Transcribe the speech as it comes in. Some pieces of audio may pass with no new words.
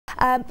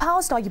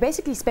Powerstar, you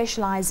basically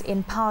specialize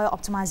in power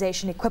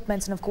optimization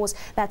equipment, and of course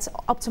that's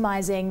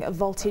optimizing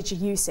voltage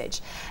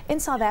usage. In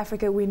South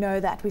Africa, we know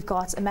that we've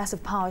got a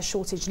massive power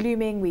shortage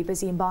looming. We're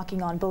busy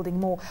embarking on building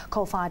more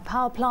coal-fired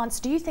power plants.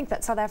 Do you think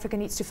that South Africa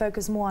needs to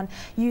focus more on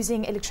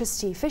using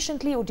electricity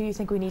efficiently, or do you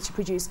think we need to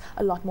produce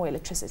a lot more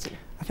electricity?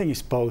 I think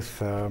it's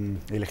both.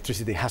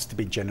 Electricity has to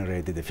be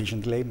generated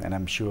efficiently, and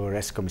I'm sure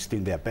Eskom is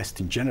doing their best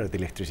to generate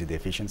electricity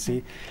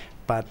efficiency,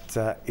 but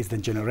it's the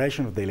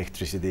generation of the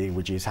electricity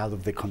which is out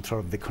of the control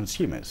of the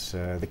consumers.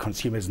 The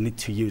consumers need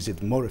to use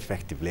it more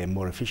effectively and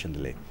more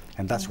efficiently,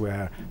 and that's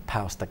where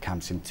Powerstar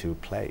comes into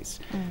place.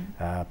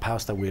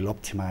 Powerstar will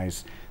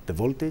optimize the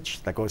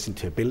voltage that goes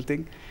into a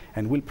building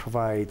and will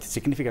provide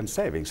significant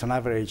savings, on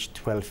average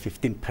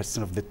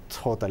 12–15% of the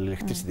total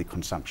electricity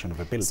consumption of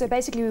a building. So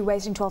basically we're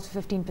wasting 12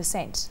 to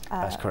 15%.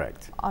 That's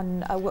correct. On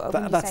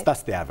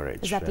that's the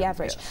average. Is that the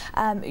average?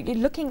 Yes. You're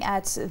looking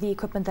at the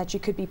equipment that you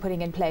could be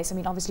putting in place. I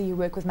mean, obviously you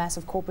work with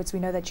massive corporates. We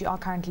know that you are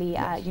currently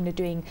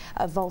doing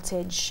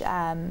voltage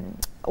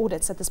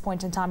audits at this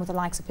point in time with the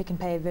likes of Pick n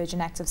Pay,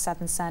 Virgin Active,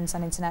 Southern Sun,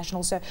 Sun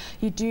International. So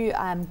you do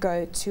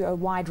go to a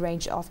wide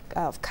range of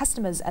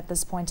customers at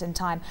this point in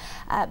time.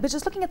 But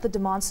just looking at the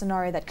demand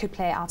scenario that could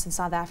play out in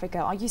South Africa,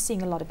 are you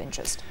seeing a lot of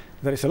interest?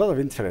 There is a lot of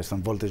interest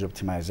on voltage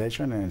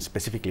optimization, and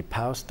specifically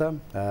Powerstar.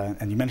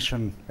 And you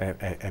mentioned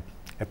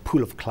a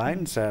pool of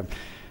clients.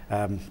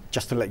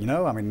 Just to let you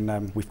know, I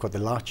mean, we've got the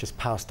largest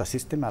Powerstar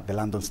system at the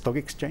London Stock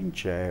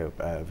Exchange.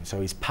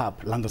 So it's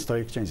London Stock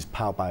Exchange is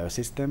powered by our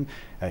system,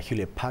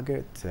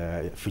 Hewlett-Packard,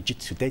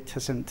 Fujitsu data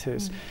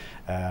centers,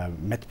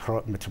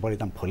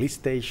 metropolitan police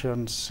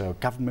stations,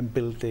 government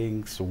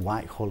buildings,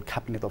 Whitehall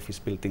cabinet office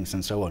buildings,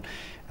 and so on.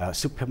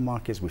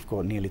 Supermarkets, we've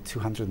got nearly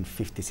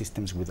 250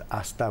 systems with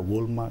Asda,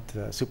 Walmart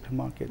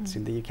supermarkets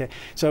in the UK.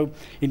 So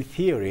in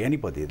theory,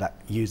 anybody that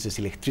uses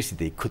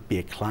electricity could be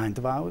a client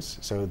of ours.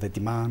 So the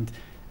demand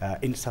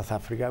in South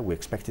Africa, we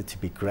expect it to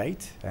be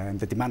great, and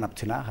the demand up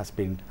to now has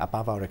been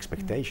above our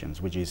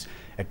expectations, which is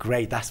a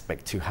great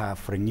aspect to have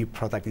for a new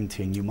product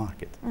into a new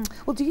market.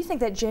 Well, do you think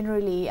that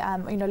generally,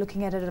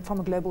 looking at it from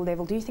a global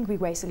level, do you think we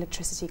waste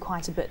electricity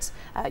quite a bit,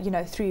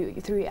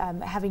 through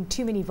having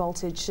too many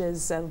voltage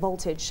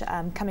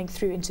coming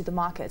through into the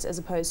market, as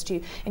opposed to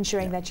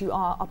ensuring that you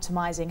are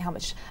optimizing how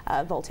much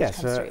voltage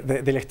comes through?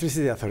 The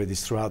electricity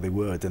authorities throughout the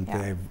world and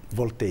the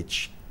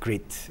voltage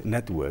grid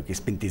network has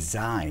been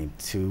designed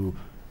to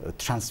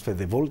transfer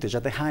the voltage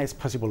at the highest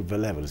possible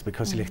levels,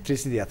 because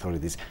electricity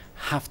authorities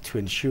have to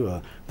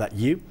ensure that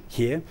you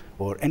here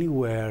or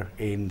anywhere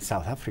in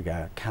South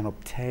Africa can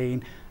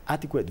obtain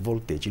adequate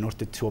voltage in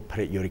order to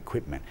operate your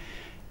equipment.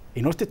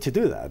 In order to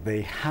do that,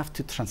 they have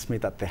to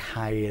transmit at the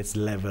highest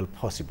level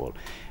possible,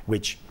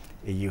 which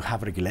you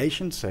have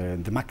regulations,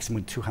 the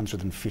maximum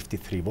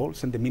 253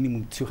 volts and the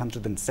minimum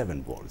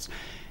 207 volts.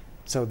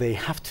 So they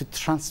have to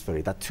transfer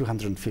it at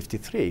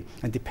 253,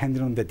 and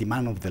depending on the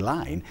demand of the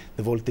line,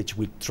 the voltage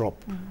will drop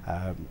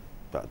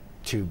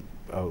to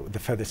the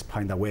furthest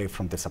point away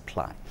from the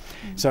supply.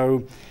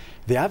 So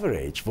the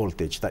average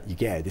voltage that you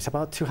get is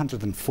about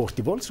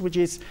 240 volts, which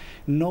is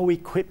no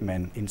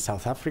equipment in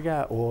South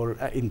Africa or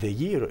in the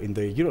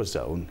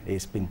Eurozone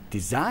has been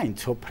designed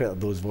to operate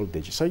at those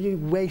voltages. So you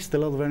waste a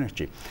lot of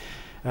energy.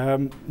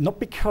 Not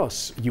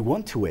because you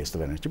want to waste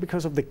of energy,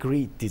 because of the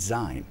grid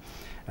design.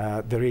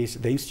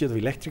 The Institute of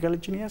Electrical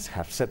Engineers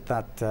have said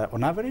that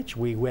on average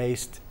we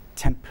waste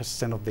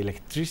 10% of the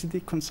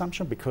electricity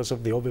consumption because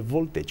of the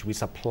overvoltage we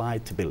supply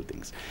to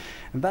buildings.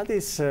 And that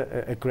is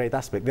a great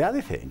aspect. The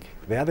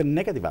other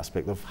negative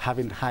aspect of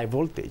having high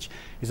voltage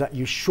is that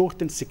you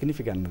shorten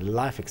significantly the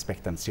life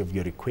expectancy of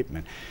your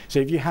equipment. So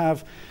if you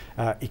have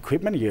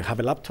equipment, you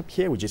have a laptop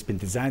here which has been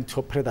designed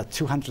to operate at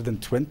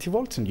 220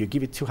 volts, and you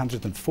give it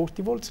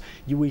 240 volts,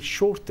 you will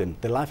shorten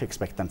the life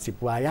expectancy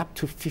by up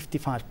to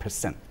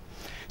 55%.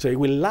 So it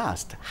will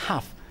last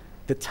half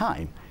the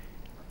time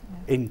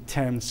in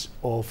terms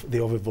of the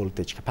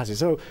overvoltage capacity.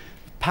 So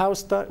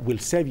Powerstar will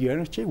save you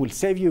energy, will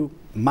save you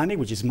money,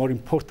 which is more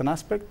important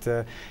aspect.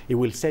 It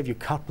will save you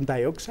carbon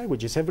dioxide,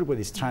 which is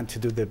everybody's trying to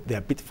do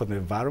their bit for the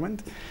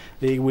environment.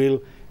 They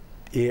will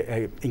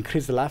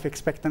increase the life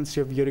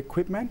expectancy of your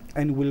equipment,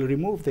 and will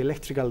remove the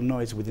electrical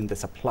noise within the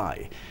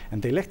supply.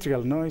 And the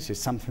electrical noise is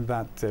something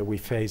that we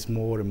face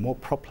more and more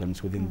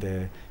problems within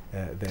the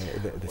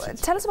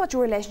Tell us about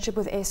your relationship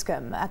with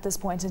Eskom at this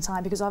point in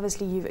time, because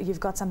obviously you've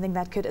got something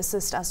that could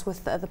assist us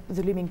with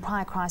the looming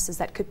prior crisis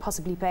that could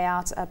possibly play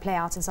out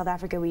in South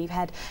Africa. We've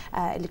had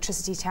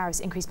electricity tariffs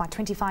increase by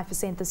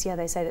 25% this year.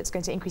 They say that it's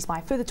going to increase by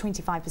a further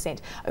 25%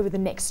 over the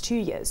next 2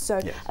 years. So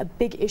a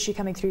big issue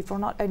coming through for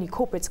not only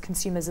corporates,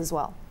 consumers as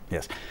well.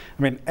 Yes,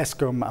 I mean,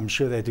 Eskom, I'm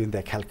sure they're doing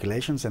their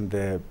calculations, and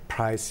the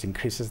price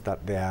increases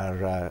that they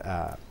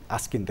are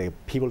asking the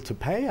people to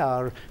pay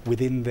are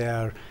within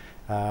their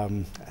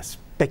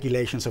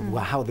speculations of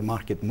how the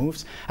market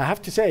moves. I have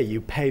to say,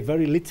 you pay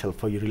very little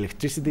for your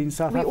electricity in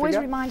South Africa. We're always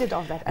reminded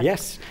of that.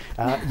 Yes,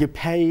 you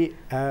pay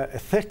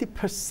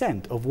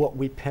 30% of what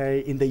we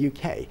pay in the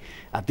UK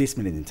at this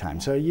minute in time.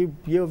 So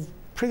you're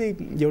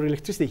your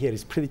electricity here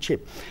is pretty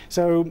cheap.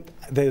 So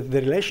the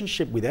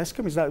relationship with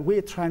Eskom is that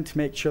we're trying to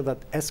make sure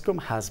that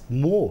Eskom has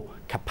more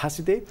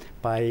capacity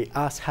by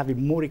us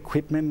having more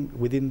equipment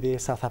within the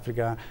South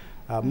Africa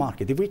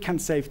market. If we can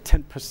save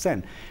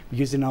 10%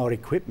 using our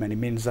equipment, it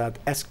means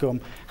that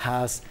Eskom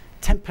has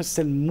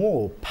 10%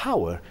 more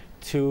power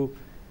to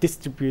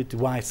distribute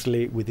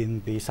wisely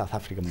within the South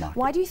African market.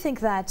 Why do you think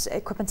that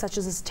equipment such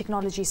as this,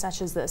 technology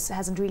such as this,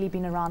 hasn't really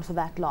been around for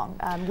that long?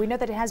 We know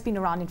that it has been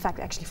around, in fact,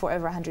 actually for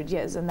over 100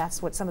 years, and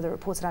that's what some of the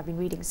reports that I've been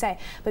reading say.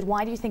 But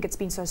why do you think it's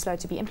been so slow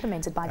to be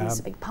implemented by these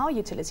big power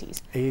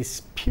utilities?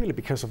 It's purely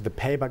because of the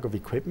payback of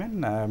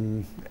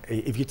equipment.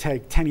 If you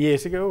take 10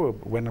 years ago,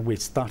 when we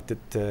started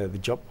the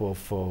job of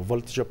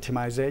voltage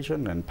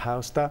optimization and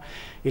Powerstar,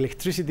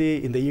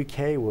 electricity in the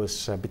UK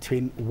was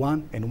between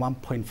 1 and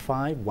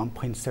 1.5,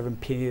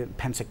 1.7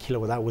 pence a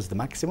kilowatt hour was the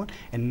maximum,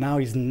 and now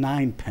is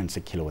 9 pence a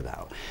kilowatt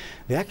hour.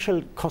 The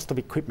actual cost of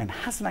equipment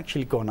hasn't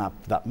actually gone up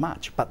that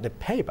much, but the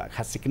payback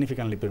has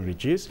significantly been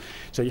reduced.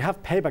 So you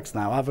have paybacks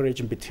now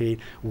averaging between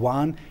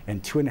 1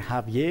 and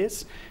 2.5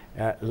 years.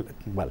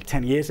 Well,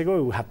 10 years ago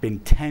it would have been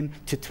 10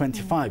 to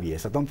 25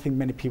 years. I don't think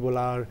many people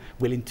are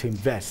willing to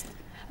invest.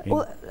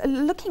 Well,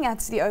 looking at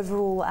the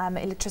overall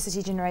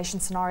electricity generation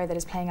scenario that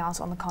is playing out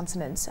on the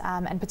continent,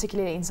 and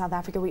particularly in South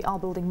Africa, we are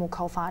building more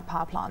coal-fired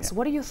power plants. Yeah.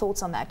 What are your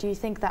thoughts on that? Do you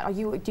think that,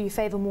 do you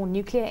favour more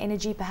nuclear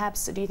energy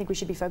perhaps? Do you think we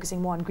should be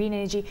focusing more on green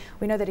energy?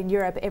 We know that in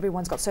Europe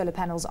everyone's got solar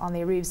panels on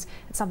their roofs.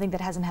 It's something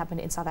that hasn't happened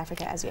in South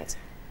Africa as yet.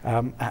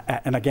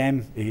 And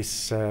again,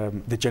 is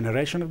the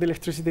generation of the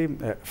electricity.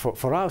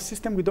 For our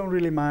system, we don't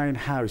really mind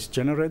how it's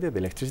generated, the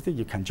electricity.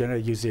 You can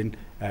generate using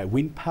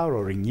wind power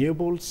or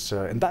renewables,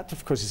 and that,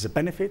 of course, is a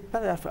benefit.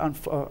 But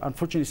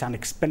unfortunately, it's an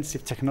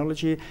expensive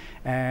technology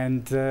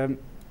and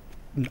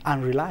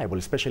unreliable,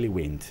 especially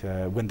wind.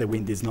 When the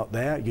wind is not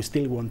there, you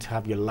still want to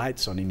have your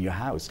lights on in your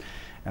house.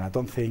 And I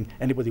don't think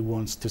anybody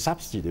wants to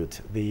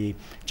substitute the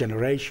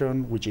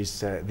generation, which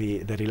is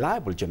the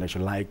reliable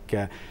generation, like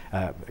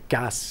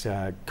gas,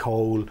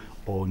 coal,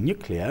 or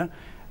nuclear,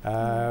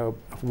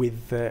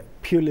 with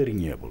purely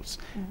renewables.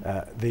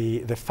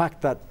 The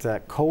fact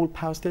that coal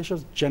power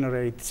stations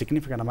generate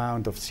significant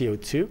amount of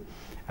CO2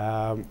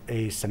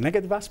 is a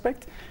negative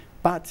aspect,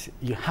 but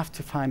you have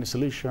to find a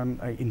solution,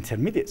 an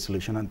intermediate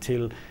solution,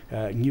 until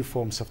new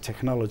forms of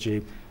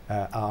technology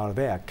are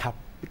there.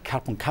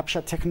 Carbon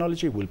capture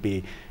technology will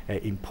be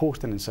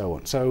important and so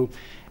on. So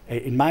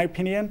in my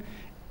opinion,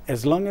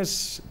 as long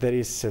as there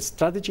is a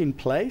strategy in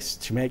place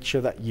to make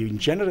sure that you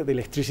generate the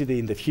electricity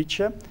in the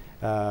future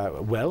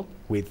well,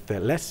 with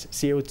less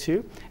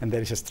CO2, and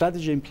there is a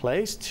strategy in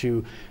place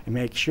to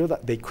make sure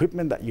that the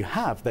equipment that you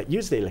have that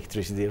use the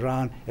electricity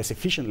run as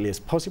efficiently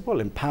as possible,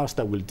 and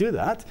Powerstar will do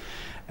that,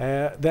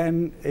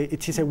 then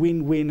it is a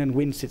win-win and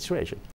win situation.